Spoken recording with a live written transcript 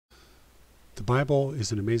Bible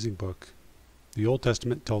is an amazing book. The Old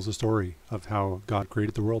Testament tells the story of how God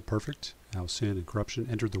created the world perfect, how sin and corruption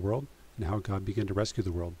entered the world, and how God began to rescue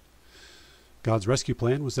the world. God's rescue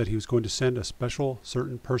plan was that he was going to send a special,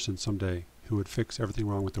 certain person someday who would fix everything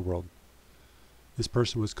wrong with the world. This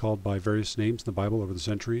person was called by various names in the Bible over the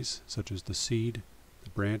centuries, such as the seed,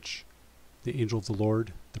 the branch, the angel of the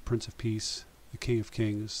Lord, the Prince of Peace, the King of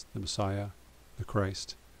Kings, the Messiah, the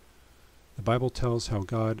Christ. The Bible tells how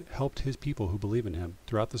God helped his people who believe in him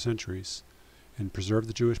throughout the centuries and preserved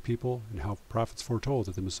the Jewish people, and how prophets foretold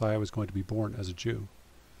that the Messiah was going to be born as a Jew.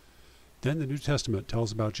 Then the New Testament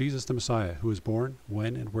tells about Jesus the Messiah, who was born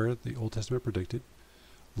when and where the Old Testament predicted,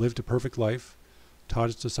 lived a perfect life, taught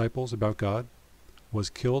his disciples about God, was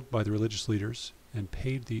killed by the religious leaders, and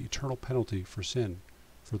paid the eternal penalty for sin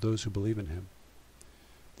for those who believe in him.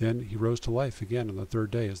 Then he rose to life again on the third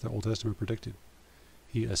day, as the Old Testament predicted.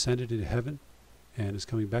 He ascended into heaven and is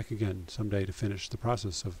coming back again someday to finish the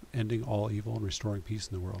process of ending all evil and restoring peace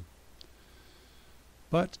in the world.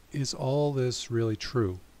 But is all this really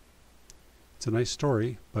true? It's a nice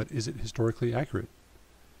story, but is it historically accurate?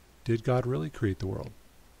 Did God really create the world?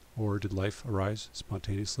 Or did life arise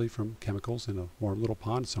spontaneously from chemicals in a warm little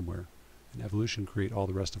pond somewhere, and evolution create all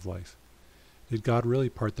the rest of life? Did God really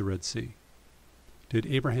part the Red Sea? Did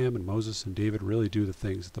Abraham and Moses and David really do the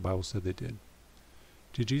things that the Bible said they did?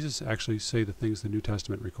 Did Jesus actually say the things the New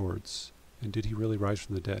Testament records? And did he really rise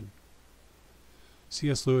from the dead?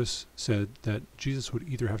 C.S. Lewis said that Jesus would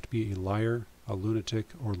either have to be a liar, a lunatic,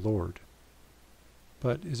 or Lord.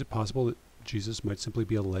 But is it possible that Jesus might simply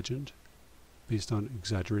be a legend based on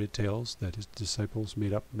exaggerated tales that his disciples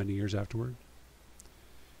made up many years afterward?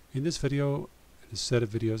 In this video, in a set of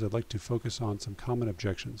videos, I'd like to focus on some common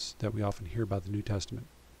objections that we often hear about the New Testament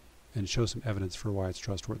and show some evidence for why it's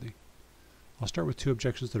trustworthy. I'll start with two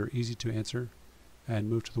objections that are easy to answer and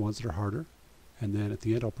move to the ones that are harder, and then at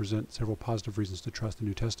the end I'll present several positive reasons to trust the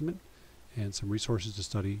New Testament and some resources to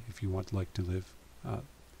study if you want if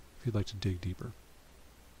you'd like to dig deeper.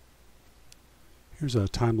 Here's a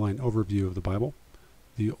timeline overview of the Bible.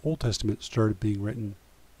 The Old Testament started being written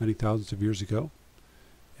many thousands of years ago,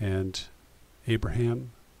 and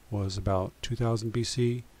Abraham was about 2000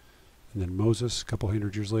 BC, and then Moses a couple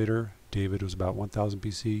hundred years later, David was about 1000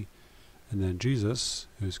 BC, and then Jesus,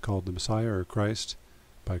 who's called the Messiah or Christ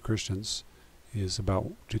by Christians, is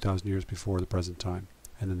about 2000 years before the present time.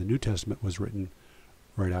 And then the New Testament was written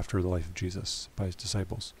right after the life of Jesus by his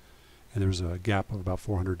disciples. And there's a gap of about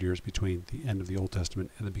 400 years between the end of the Old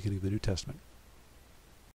Testament and the beginning of the New Testament.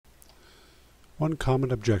 One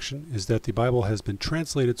common objection is that the Bible has been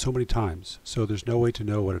translated so many times, so there's no way to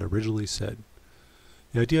know what it originally said.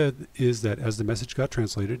 The idea is that as the message got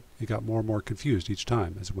translated, it got more and more confused each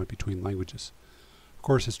time as it went between languages. Of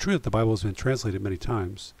course, it's true that the Bible has been translated many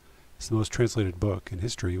times. It's the most translated book in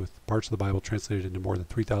history, with parts of the Bible translated into more than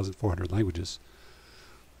 3,400 languages.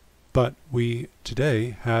 But we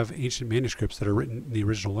today have ancient manuscripts that are written in the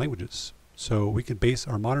original languages, so we can base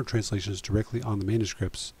our modern translations directly on the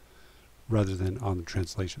manuscripts rather than on the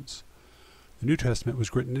translations. The New Testament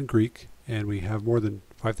was written in Greek, and we have more than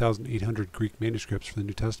 5,800 Greek manuscripts for the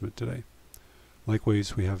New Testament today.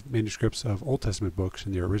 Likewise, we have manuscripts of Old Testament books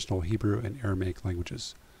in the original Hebrew and Aramaic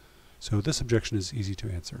languages. So this objection is easy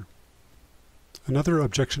to answer. Another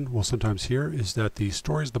objection we'll sometimes hear is that the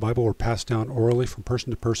stories of the Bible were passed down orally from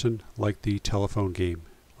person to person, like the telephone game.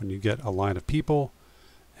 When you get a line of people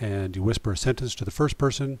and you whisper a sentence to the first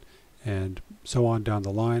person and so on down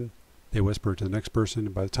the line, they whisper it to the next person,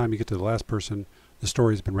 and by the time you get to the last person, the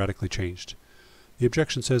story has been radically changed. The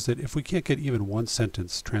objection says that if we can't get even one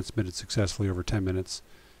sentence transmitted successfully over 10 minutes,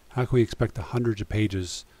 how can we expect the hundreds of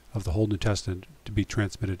pages of the whole New Testament to be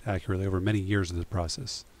transmitted accurately over many years of this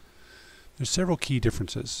process? There's several key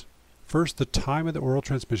differences. First, the time of the oral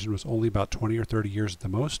transmission was only about 20 or 30 years at the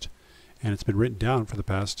most, and it's been written down for the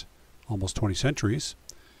past almost 20 centuries,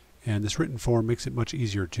 and this written form makes it much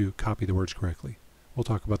easier to copy the words correctly. We'll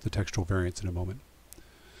talk about the textual variants in a moment.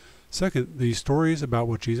 Second, the stories about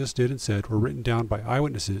what Jesus did and said were written down by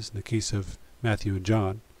eyewitnesses in the case of Matthew and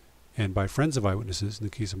John, and by friends of eyewitnesses in the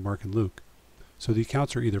case of Mark and Luke. So the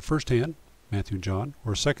accounts are either first-hand, Matthew and John,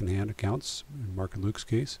 or second-hand accounts, in Mark and Luke's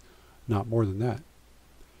case, not more than that.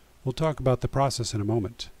 We'll talk about the process in a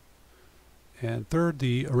moment. And third,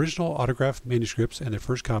 the original autographed manuscripts and their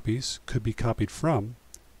first copies could be copied from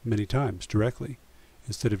many times directly,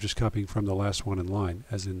 instead of just copying from the last one in line,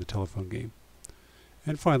 as in the telephone game.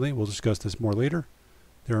 And finally, we'll discuss this more later,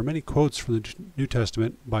 there are many quotes from the New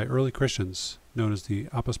Testament by early Christians, known as the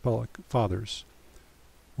Apostolic Fathers,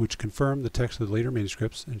 which confirm the text of the later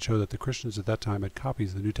manuscripts and show that the Christians at that time had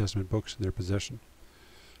copies of the New Testament books in their possession.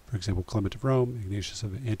 For example, Clement of Rome, Ignatius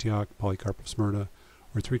of Antioch, Polycarp of Smyrna,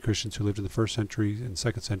 were three Christians who lived in the 1st century and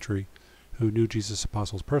 2nd century who knew Jesus'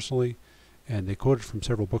 apostles personally, and they quoted from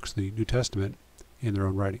several books of the New Testament in their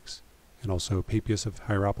own writings. And also Papias of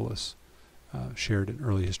Hierapolis shared an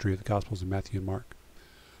early history of the Gospels in Matthew and Mark.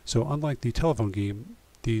 So unlike the telephone game,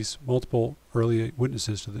 these multiple early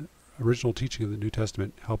witnesses to the original teaching of the New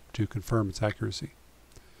Testament help to confirm its accuracy.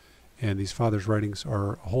 And these fathers' writings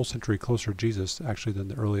are a whole century closer to Jesus actually than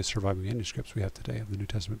the earliest surviving manuscripts we have today of the New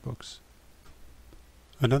Testament books.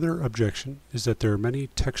 Another objection is that there are many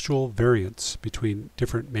textual variants between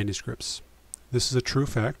different manuscripts. This is a true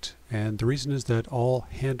fact, and the reason is that all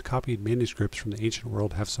hand-copied manuscripts from the ancient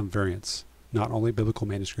world have some variants, not only biblical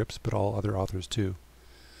manuscripts, but all other authors too.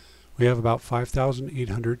 We have about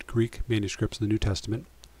 5,800 Greek manuscripts in the New Testament,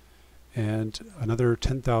 and another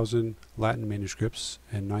 10,000 Latin manuscripts,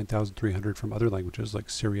 and 9,300 from other languages like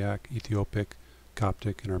Syriac, Ethiopic,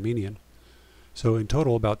 Coptic, and Armenian. So in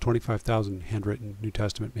total, about 25,000 handwritten New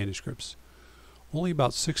Testament manuscripts. Only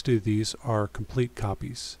about 60 of these are complete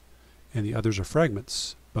copies, and the others are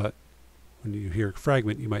fragments. But when you hear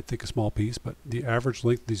fragment, you might think a small piece, but the average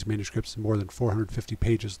length of these manuscripts is more than 450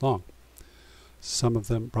 pages long. Some of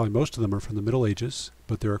them, probably most of them, are from the Middle Ages,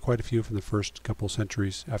 but there are quite a few from the first couple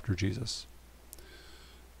centuries after Jesus.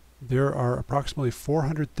 There are approximately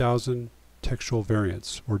 400,000 textual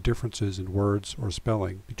variants or differences in words or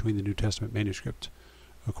spelling between the New Testament manuscript,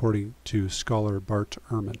 according to scholar Bart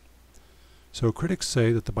Ehrman. So critics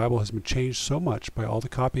say that the Bible has been changed so much by all the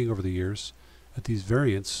copying over the years that these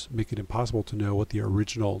variants make it impossible to know what the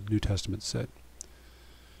original New Testament said.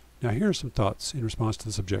 Now here are some thoughts in response to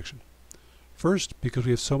this objection. First, because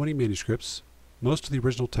we have so many manuscripts, most of the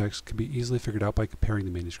original text can be easily figured out by comparing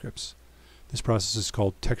the manuscripts. This process is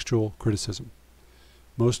called textual criticism.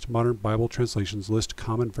 Most modern Bible translations list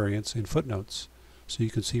common variants in footnotes, so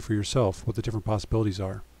you can see for yourself what the different possibilities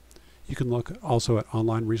are. You can look also at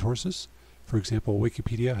online resources. For example,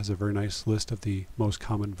 Wikipedia has a very nice list of the most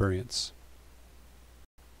common variants.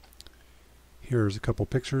 Here's a couple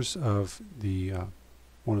pictures of the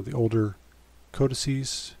one of the older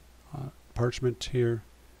codices, parchment here,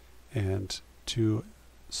 and two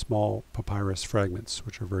small papyrus fragments,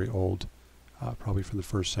 which are very old, probably from the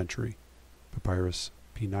 1st century, papyrus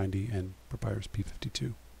P90 and papyrus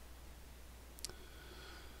P52.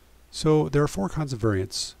 So there are 4 kinds of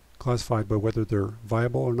variants, classified by whether they're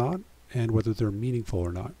viable or not, and whether they're meaningful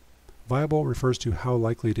or not. Viable refers to how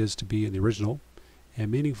likely it is to be in the original, and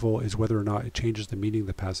meaningful is whether or not it changes the meaning of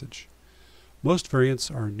the passage. Most variants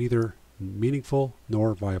are neither meaningful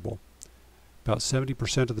nor viable. About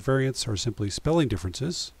 70% of the variants are simply spelling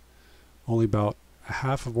differences. Only about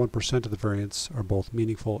 0.5% of the variants are both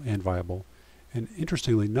meaningful and viable. And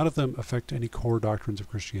interestingly, none of them affect any core doctrines of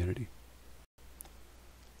Christianity.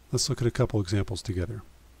 Let's look at a couple examples together.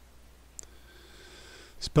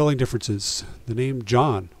 Spelling differences. The name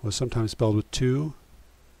John was sometimes spelled with 2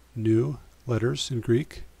 new letters in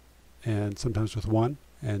Greek, and sometimes with 1,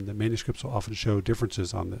 and the manuscripts will often show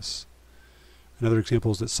differences on this. Another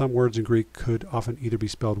example is that some words in Greek could often either be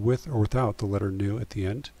spelled with or without the letter nu at the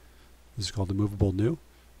end. This is called the movable nu,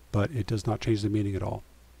 but it does not change the meaning at all.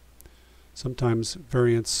 Sometimes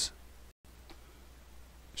variants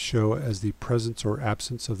show as the presence or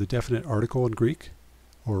absence of the definite article in Greek,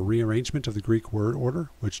 or rearrangement of the Greek word order,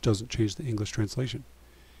 which doesn't change the English translation.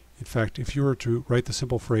 In fact, if you were to write the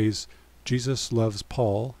simple phrase, Jesus loves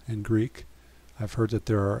Paul in Greek, I've heard that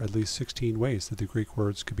there are at least 16 ways that the Greek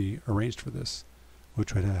words could be arranged for this,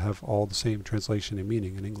 which would have all the same translation and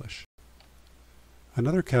meaning in English.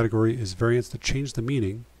 Another category is variants that change the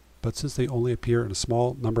meaning, but since they only appear in a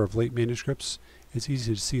small number of late manuscripts, it's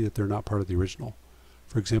easy to see that they're not part of the original.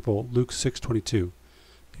 For example, Luke 6:22.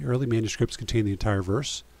 The early manuscripts contain the entire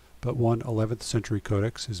verse, but one 11th century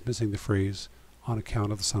codex is missing the phrase, on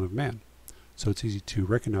account of the Son of Man. So it's easy to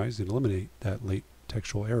recognize and eliminate that late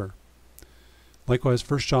textual error. Likewise,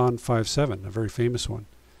 1 John 5:7, a very famous one.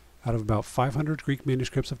 Out of about 500 Greek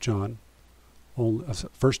manuscripts of John,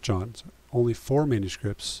 1 John, only 4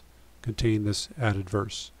 manuscripts contain this added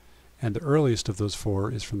verse, and the earliest of those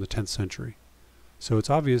 4 is from the 10th century. So it's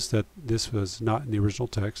obvious that this was not in the original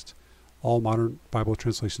text. All modern Bible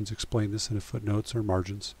translations explain this in the footnotes or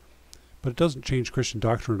margins, but it doesn't change Christian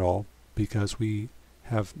doctrine at all, because we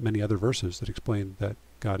have many other verses that explain that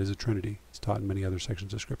God is a Trinity. It's taught in many other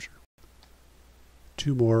sections of Scripture.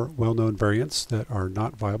 2 more well-known variants that are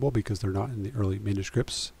not viable because they're not in the early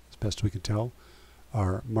manuscripts, as best we can tell,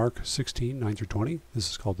 are Mark 16:9-20. This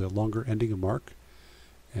is called the longer ending of Mark,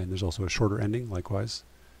 and there's also a shorter ending, likewise,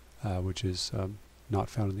 which is not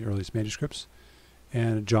found in the earliest manuscripts.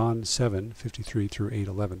 and John 7:53 through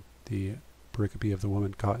 8:11, the pericope of the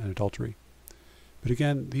woman caught in adultery. But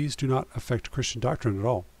again, these do not affect Christian doctrine at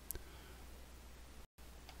all.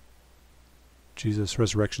 Jesus'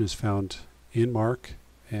 resurrection is found in Mark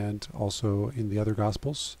and also in the other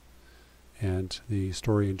Gospels. And the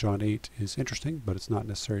story in John 8 is interesting, but it's not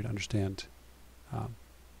necessary to understand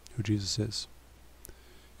who Jesus is.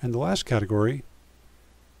 And the last category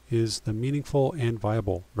is the meaningful and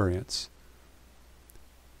viable variants.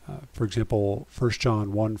 For example, 1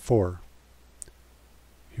 John 1:4.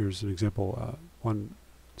 Here's an example. One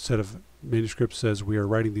set of manuscripts says, "We are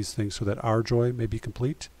writing these things so that our joy may be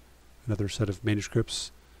complete." Another set of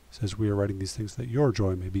manuscripts says, "We are writing these things that your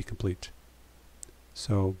joy may be complete."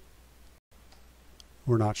 So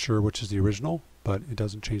we're not sure which is the original, but it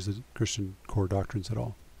doesn't change the Christian core doctrines at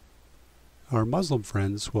all. Our Muslim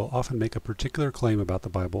friends will often make a particular claim about the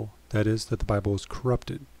Bible, that is, that the Bible is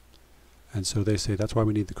corrupted. And so they say that's why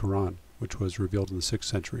we need the Quran, which was revealed in the 6th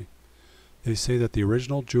century. They say that the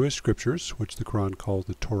original Jewish scriptures, which the Quran calls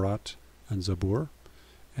the Torah and Zabur,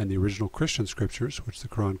 and the original Christian scriptures, which the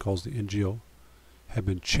Quran calls the Injil, have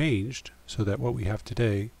been changed so that what we have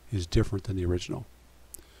today is different than the original.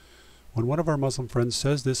 When one of our Muslim friends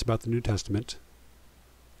says this about the New Testament,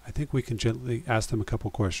 I think we can gently ask them a couple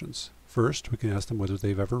questions. First, we can ask them whether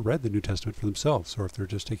they've ever read the New Testament for themselves, or if they're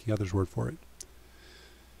just taking others' word for it.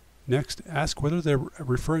 Next, ask whether they're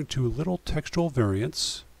referring to little textual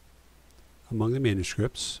variants among the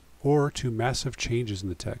manuscripts, or to massive changes in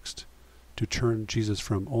the text to turn Jesus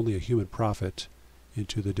from only a human prophet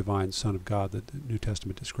into the divine Son of God that the New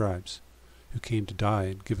Testament describes, who came to die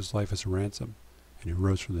and give his life as a ransom, and who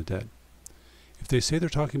rose from the dead. If they say they're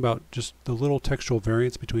talking about just the little textual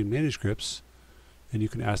variants between manuscripts, then you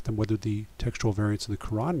can ask them whether the textual variants in the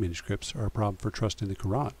Quran manuscripts are a problem for trusting the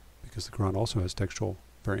Quran, because the Quran also has textual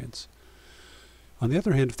variants. On the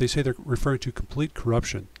other hand, if they say they're referring to complete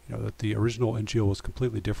corruption, that the original Injil was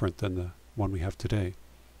completely different than the one we have today,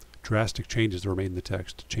 drastic changes were made in the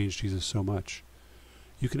text, changed Jesus so much,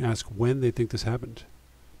 you can ask when they think this happened,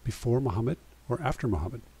 before Muhammad or after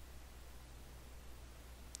Muhammad.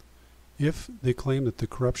 If they claim that the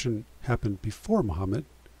corruption happened before Muhammad,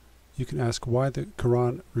 you can ask why the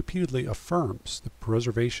Quran repeatedly affirms the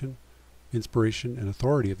preservation, inspiration, and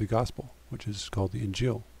authority of the Gospel, which is called the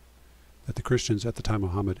Injil, that the Christians at the time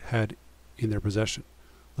of Muhammad had in their possession.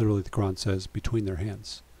 Literally, the Quran says, between their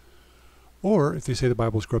hands. Or, if they say the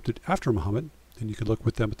Bible is corrupted after Muhammad, then you could look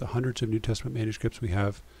with them at the hundreds of New Testament manuscripts we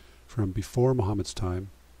have from before Muhammad's time,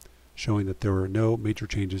 showing that there were no major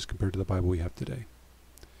changes compared to the Bible we have today.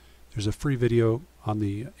 There's a free video on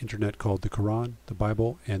the internet called The Quran, the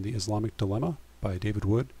Bible, and the Islamic Dilemma by David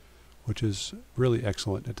Wood, which is really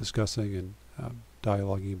excellent at discussing and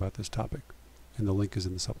dialoguing about this topic. And the link is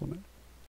in the supplement.